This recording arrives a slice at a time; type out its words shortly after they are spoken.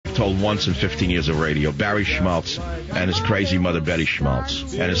told once in 15 years of radio. Barry Schmaltz and his crazy mother, Betty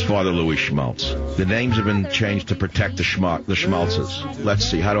Schmaltz, and his father, Louis Schmaltz. The names have been changed to protect the Schmaltzes. Let's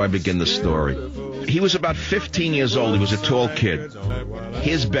see, how do I begin the story? He was about 15 years old. He was a tall kid.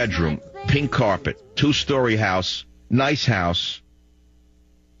 His bedroom, pink carpet, 2-story house, nice house.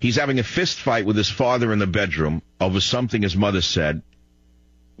 He's having a fist fight with his father in the bedroom over something his mother said.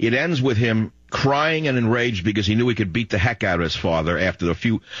 It ends with him crying and enraged because he knew he could beat the heck out of his father after a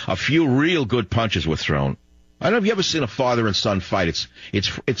few real good punches were thrown. I don't know if you ever seen a father and son fight.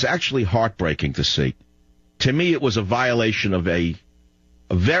 It's actually heartbreaking to see. To me, it was a violation of a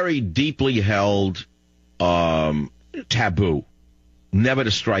very deeply held taboo. Never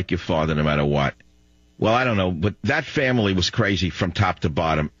to strike your father no matter what. Well, I don't know, but that family was crazy from top to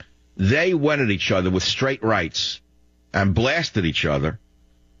bottom. They went at each other with straight rights and blasted each other.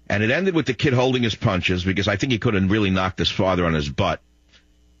 And it ended with the kid holding his punches because I think he could have really knocked his father on his butt.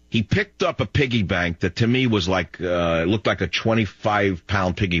 He picked up a piggy bank that to me was like, looked like a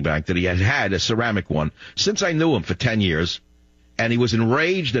 25-pound piggy bank that he had, a ceramic one, since I knew him for 10 years. And he was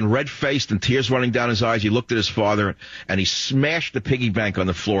enraged and red-faced and tears running down his eyes. He looked at his father, and he smashed the piggy bank on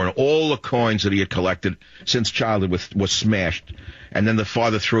the floor, and all the coins that he had collected since childhood was smashed. And then the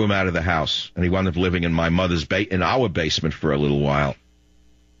father threw him out of the house, and he wound up living in my mother's in our basement for a little while.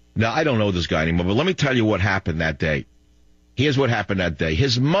 Now, I don't know this guy anymore, but let me tell you what happened that day. Here's what happened that day.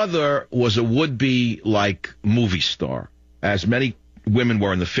 His mother was a would-be, movie star, as many women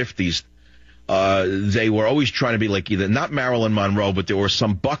were in the 50s. They were always trying to be like either not Marilyn Monroe, but there was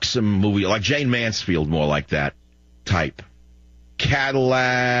some buxom movie, like Jane Mansfield, more like that type.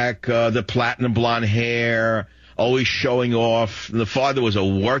 Cadillac, the platinum blonde hair, always showing off. The father was a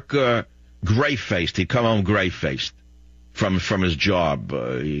worker, gray-faced. He'd come home gray-faced from his job.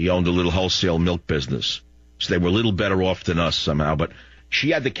 He owned a little wholesale milk business. So they were a little better off than us somehow. But she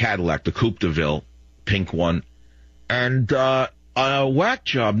had the Cadillac, the Coupe de Ville, pink one. And a whack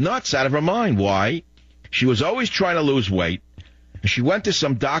job, nuts out of her mind. Why? She was always trying to lose weight. She went to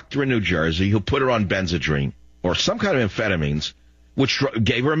some doctor in New Jersey who put her on Benzedrine or some kind of amphetamines, which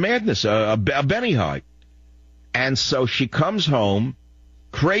gave her a madness, a Benny high. And so she comes home,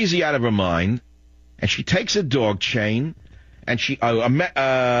 crazy out of her mind, and she takes a dog chain, and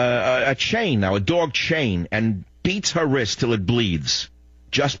a dog chain, and beats her wrist till it bleeds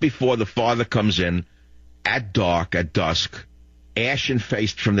just before the father comes in at dark, at dusk,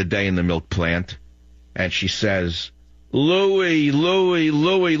 ashen-faced from the day in the milk plant, and she says, Louie,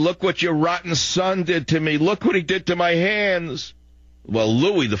 look what your rotten son did to me. Look what he did to my hands. Well,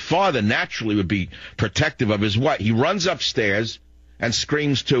 Louie, the father, naturally would be protective of his wife. He runs upstairs and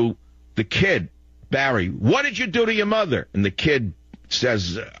screams to the kid, Barry, what did you do to your mother? And the kid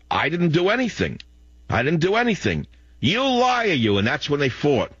says, I didn't do anything. You liar, you. And that's when they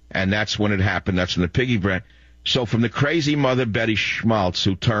fought. And that's when it happened. That's when the piggy bank. So from the crazy mother, Betty Schmaltz,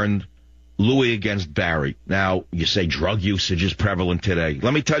 who turned Louis against Barry. Now, you say drug usage is prevalent today.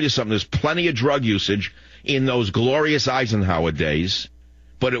 Let me tell you something. There's plenty of drug usage in those glorious Eisenhower days,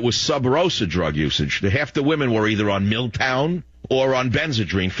 but it was sub-rosa drug usage. Half the women were either on Miltown or on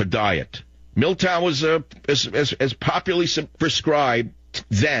Benzedrine for diet. Miltown was as popularly prescribed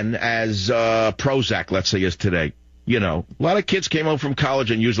then as Prozac, let's say, is today. You know, a lot of kids came home from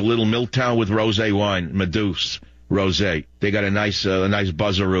college and used a little Miltown with rosé wine, Medusa rosé. They got a nice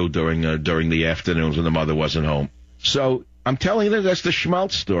buzzaroo during the afternoons when the mother wasn't home. So I'm telling you, that's the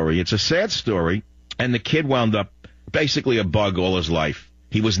Schmaltz story. It's a sad story, and the kid wound up basically a bug all his life.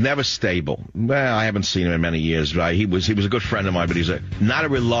 He was never stable. Well, I haven't seen him in many years. Right? He was a good friend of mine, but he's not a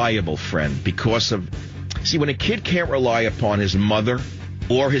reliable friend because of... See, when a kid can't rely upon his mother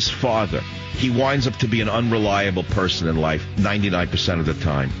or his father, he winds up to be an unreliable person in life 99% of the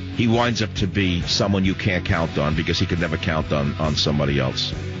time. He winds up to be someone you can't count on because he could never count on somebody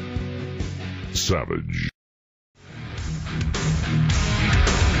else. Savage.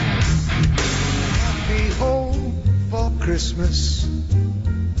 Happy home for Christmas.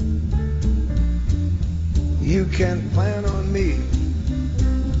 You can plan on me.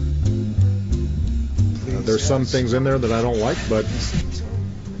 There's some things in there that I don't like, but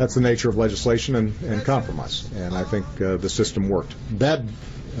that's the nature of legislation and compromise. And I think the system worked. That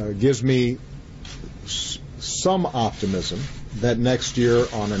gives me some optimism that next year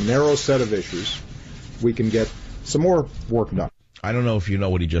on a narrow set of issues, we can get some more work done. I don't know if you know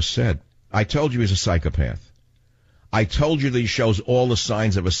what he just said. I told you he's a psychopath. I told you that he shows all the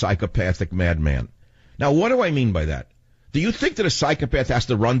signs of a psychopathic madman. Now, what do I mean by that? Do you think that a psychopath has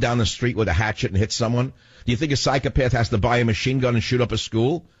to run down the street with a hatchet and hit someone? Do you think a psychopath has to buy a machine gun and shoot up a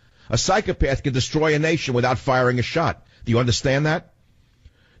school? A psychopath can destroy a nation without firing a shot. Do you understand that?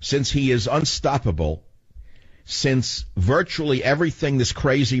 since he is unstoppable, since virtually everything this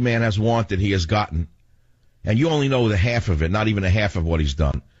crazy man has wanted, he has gotten, and you only know the half of it, not even a half of what he's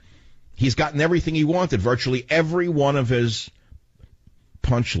done. He's gotten everything he wanted, virtually every one of his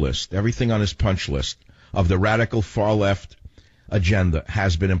punch list, everything on his punch list of the radical far-left agenda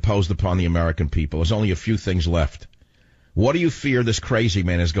has been imposed upon the American people. There's only a few things left. What do you fear this crazy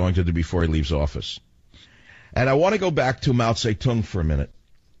man is going to do before he leaves office? And I want to go back to Mao Zedong for a minute,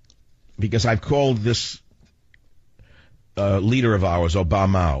 because I've called this leader of ours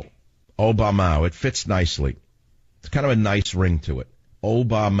Obama. Obama. It fits nicely. It's kind of a nice ring to it.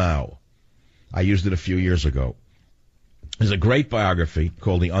 Obama. I used it a few years ago. There's a great biography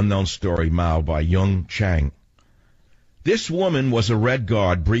called The Unknown Story, Mao, by Yung Chang. This woman was a Red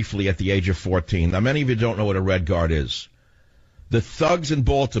Guard briefly at the age of 14. Now, many of you don't know what a Red Guard is. The thugs in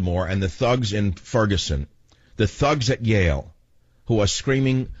Baltimore and the thugs in Ferguson, the thugs at Yale, who are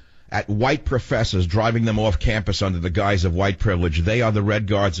screaming at white professors, driving them off campus under the guise of white privilege, they are the Red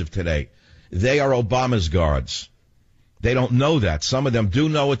Guards of today. They are Obama's guards. They don't know that. Some of them do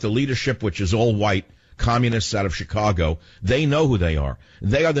know it. The leadership, which is all white, communists out of Chicago, they know who they are.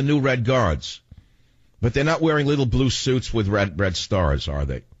 They are the new Red Guards. But they're not wearing little blue suits with red stars, are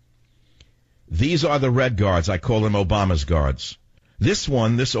they? These are the Red Guards. I call them Obama's guards. This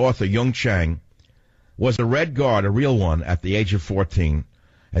one, this author, Yung Chang, was a Red Guard, a real one, at the age of 14.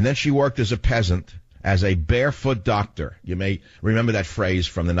 And then she worked as a peasant, as a barefoot doctor. You may remember that phrase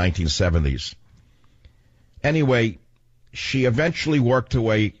from the 1970s. Anyway, she eventually worked her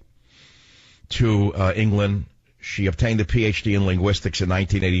way to England. She obtained a PhD in linguistics in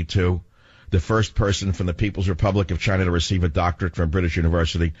 1982, the first person from the People's Republic of China to receive a doctorate from British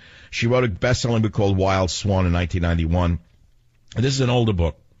University. She wrote a best-selling book called Wild Swan in 1991. And this is an older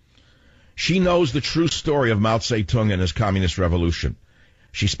book. She knows the true story of Mao Zedong and his communist revolution.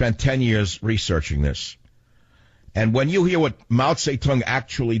 She spent 10 years researching this. And when you hear what Mao Zedong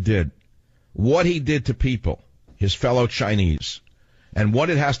actually did, what he did to people, his fellow Chinese, and what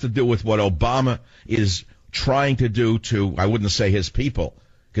it has to do with what Obama is trying to do to, I wouldn't say his people,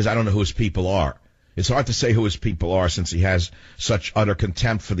 because I don't know who his people are. It's hard to say who his people are since he has such utter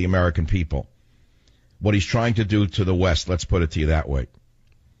contempt for the American people. What he's trying to do to the West, let's put it to you that way.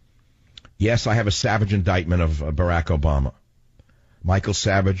 Yes, I have a savage indictment of Barack Obama. Michael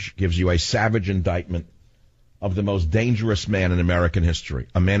Savage gives you a savage indictment of the most dangerous man in American history,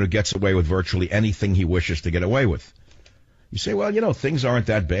 a man who gets away with virtually anything he wishes to get away with. You say, well, you know, things aren't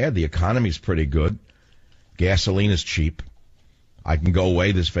that bad. The economy's pretty good. Gasoline is cheap. I can go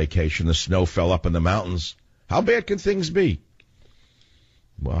away this vacation. The snow fell up in the mountains. How bad can things be?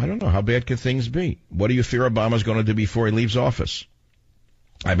 Well, I don't know. How bad can things be? What do you fear Obama's going to do before he leaves office?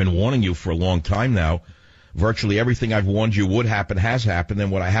 I've been warning you for a long time now. Virtually everything I've warned you would happen has happened, and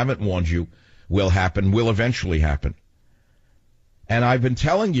what I haven't warned you will happen, will eventually happen. And I've been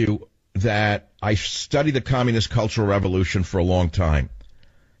telling you that I studied the Communist Cultural Revolution for a long time.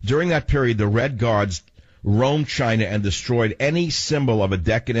 During that period, the Red Guards roamed China and destroyed any symbol of a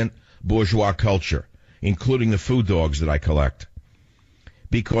decadent bourgeois culture, including the food dogs that I collect.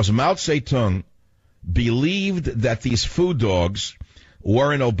 Because Mao Zedong believed that these food dogs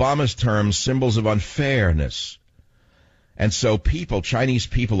were, in Obama's terms, symbols of unfairness. And so people, Chinese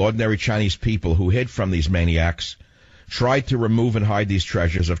people, ordinary Chinese people who hid from these maniacs, tried to remove and hide these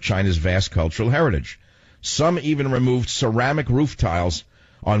treasures of China's vast cultural heritage. Some even removed ceramic roof tiles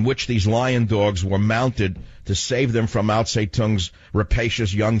on which these lion dogs were mounted to save them from Mao Zedong's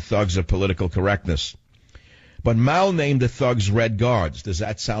rapacious young thugs of political correctness. But Mao named the thugs Red Guards. Does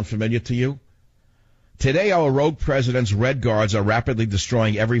that sound familiar to you? Today, our rogue president's Red Guards are rapidly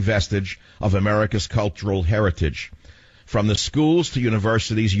destroying every vestige of America's cultural heritage. From the schools to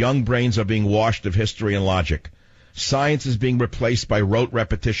universities, young brains are being washed of history and logic. Science is being replaced by rote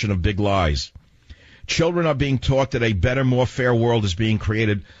repetition of big lies. Children are being taught that a better, more fair world is being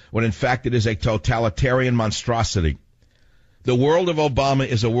created, when in fact it is a totalitarian monstrosity. The world of Obama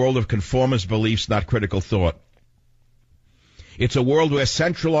is a world of conformist beliefs, not critical thought. It's a world where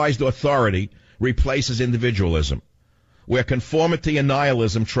centralized authority replaces individualism, where conformity and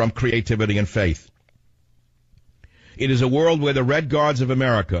nihilism trump creativity and faith. It is a world where the Red Guards of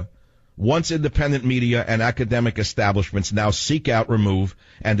America, once independent media and academic establishments, now seek out, remove,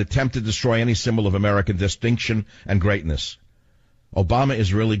 and attempt to destroy any symbol of American distinction and greatness. Obama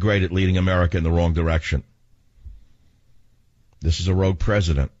is really great at leading America in the wrong direction. This is a rogue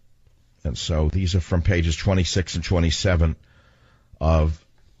president. And so these are from pages 26 and 27 of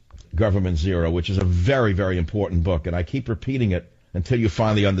Government Zero, which is a very, very important book. And I keep repeating it until you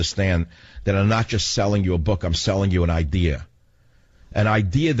finally understand that I'm not just selling you a book, I'm selling you an idea. an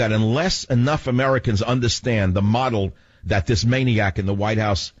idea that unless enough Americans understand the model that this maniac in the White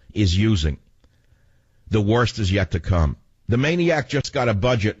House is using, the worst is yet to come. The maniac just got a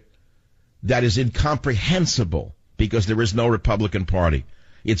budget that is incomprehensible because there is no Republican Party.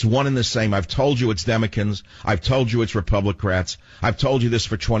 It's one and the same. I've told you it's Democrats. I've told you it's Republicans. I've told you this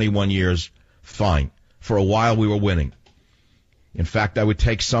for 21 years. Fine. For a while we were winning. In fact, I would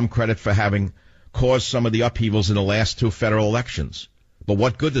take some credit for having caused some of the upheavals in the last 2 federal elections. But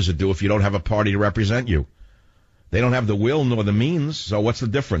what good does it do if you don't have a party to represent you? They don't have the will nor the means, so what's the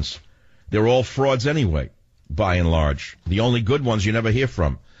difference? They're all frauds anyway, by and large. The only good ones you never hear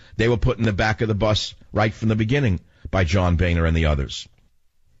from. They were put in the back of the bus right from the beginning by John Boehner and the others.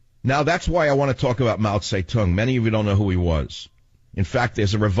 Now, that's why I want to talk about Mao Zedong. Many of you don't know who he was. In fact,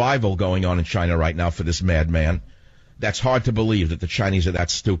 there's a revival going on in China right now for this madman. That's hard to believe that the Chinese are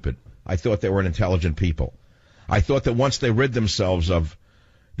that stupid. I thought they were an intelligent people. I thought that once they rid themselves of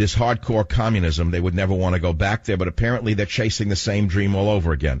this hardcore communism, they would never want to go back there, but apparently they're chasing the same dream all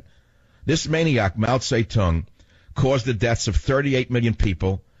over again. This maniac, Mao Zedong, caused the deaths of 38 million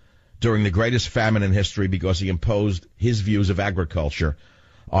people during the greatest famine in history because he imposed his views of agriculture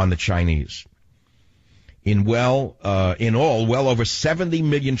on the Chinese. In all, well over 70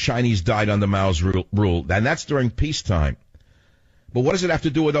 million Chinese died under Mao's rule, and that's during peacetime. But what does it have to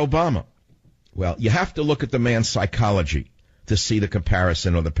do with Obama? Well, you have to look at the man's psychology to see the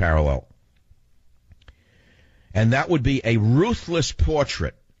comparison or the parallel. And that would be a ruthless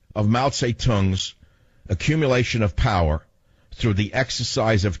portrait of Mao Zedong's accumulation of power through the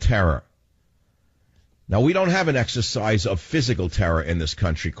exercise of terror. Now, we don't have an exercise of physical terror in this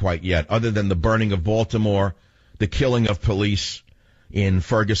country quite yet, other than the burning of Baltimore, the killing of police in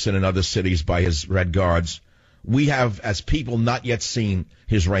Ferguson and other cities by his Red Guards. We have, as people, not yet seen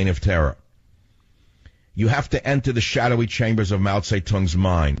his reign of terror. You have to enter the shadowy chambers of Mao Zedong's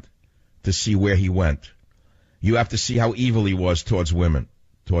mind to see where he went. You have to see how evil he was towards women,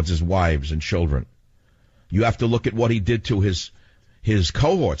 towards his wives and children. You have to look at what he did to his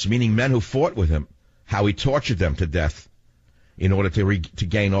cohorts, meaning men who fought with him, how he tortured them to death in order to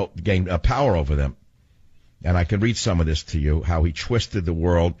gain power over them. And I can read some of this to you, how he twisted the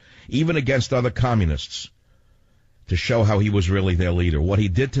world, even against other communists, to show how he was really their leader. What he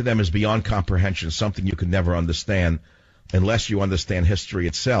did to them is beyond comprehension, something you could never understand. Unless you understand history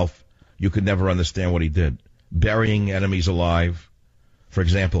itself, you could never understand what he did. Burying enemies alive. For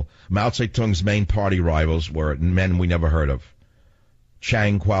example, Mao Zedong's main party rivals were men we never heard of.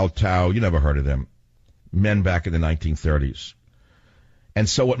 Chiang Kuo-tao, you never heard of them. Men back in the 1930s. And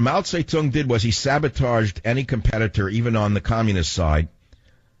so what Mao Zedong did was he sabotaged any competitor, even on the communist side,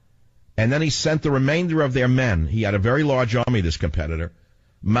 and then he sent the remainder of their men. He had a very large army, this competitor.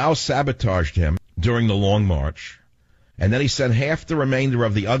 Mao sabotaged him during the Long March, and then he sent half the remainder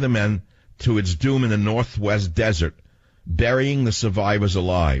of the other men to its doom in the Northwest Desert, burying the survivors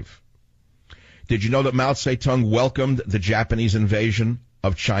alive. Did you know that Mao Zedong welcomed the Japanese invasion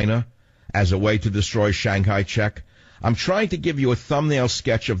of China as a way to destroy Shanghai Czech? I'm trying to give you a thumbnail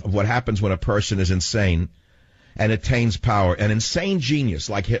sketch of what happens when a person is insane and attains power. An insane genius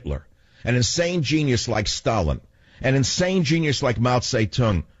like Hitler, an insane genius like Stalin, an insane genius like Mao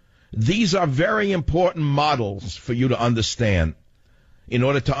Zedong. These are very important models for you to understand in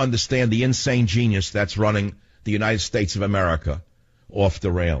order to understand the insane genius that's running the United States of America off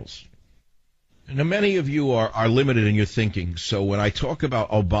the rails. Now, many of you are limited in your thinking, so when I talk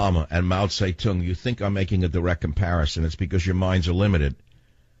about Obama and Mao Zedong, you think I'm making a direct comparison. It's because your minds are limited.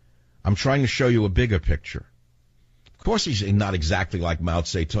 I'm trying to show you a bigger picture. Of course, he's not exactly like Mao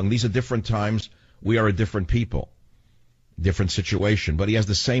Zedong. These are different times. We are a different people, different situation, but he has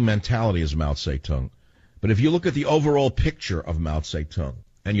the same mentality as Mao Zedong. But if you look at the overall picture of Mao Zedong,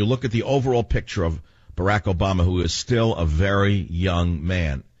 and you look at the overall picture of Barack Obama, who is still a very young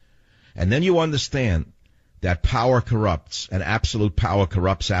man, and then you understand that power corrupts, and absolute power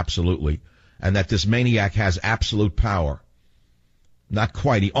corrupts absolutely, and that this maniac has absolute power. Not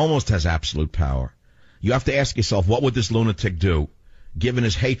quite. He almost has absolute power. You have to ask yourself, what would this lunatic do, given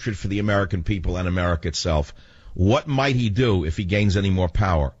his hatred for the American people and America itself? What might he do if he gains any more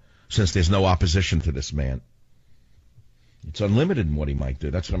power, since there's no opposition to this man? It's unlimited in what he might do.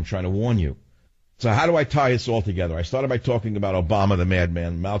 That's what I'm trying to warn you. So how do I tie this all together? I started by talking about Obama, the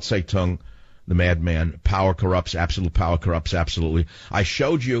madman, Mao Zedong, the madman. Power corrupts, absolute power corrupts absolutely. I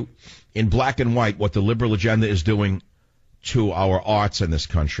showed you in black and white what the liberal agenda is doing to our arts in this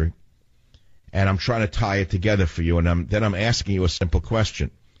country. And I'm trying to tie it together for you. And then I'm asking you a simple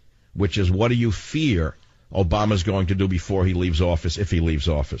question, which is, what do you fear Obama's going to do before he leaves office, if he leaves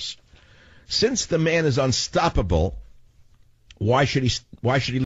office? Since the man is unstoppable, Why should he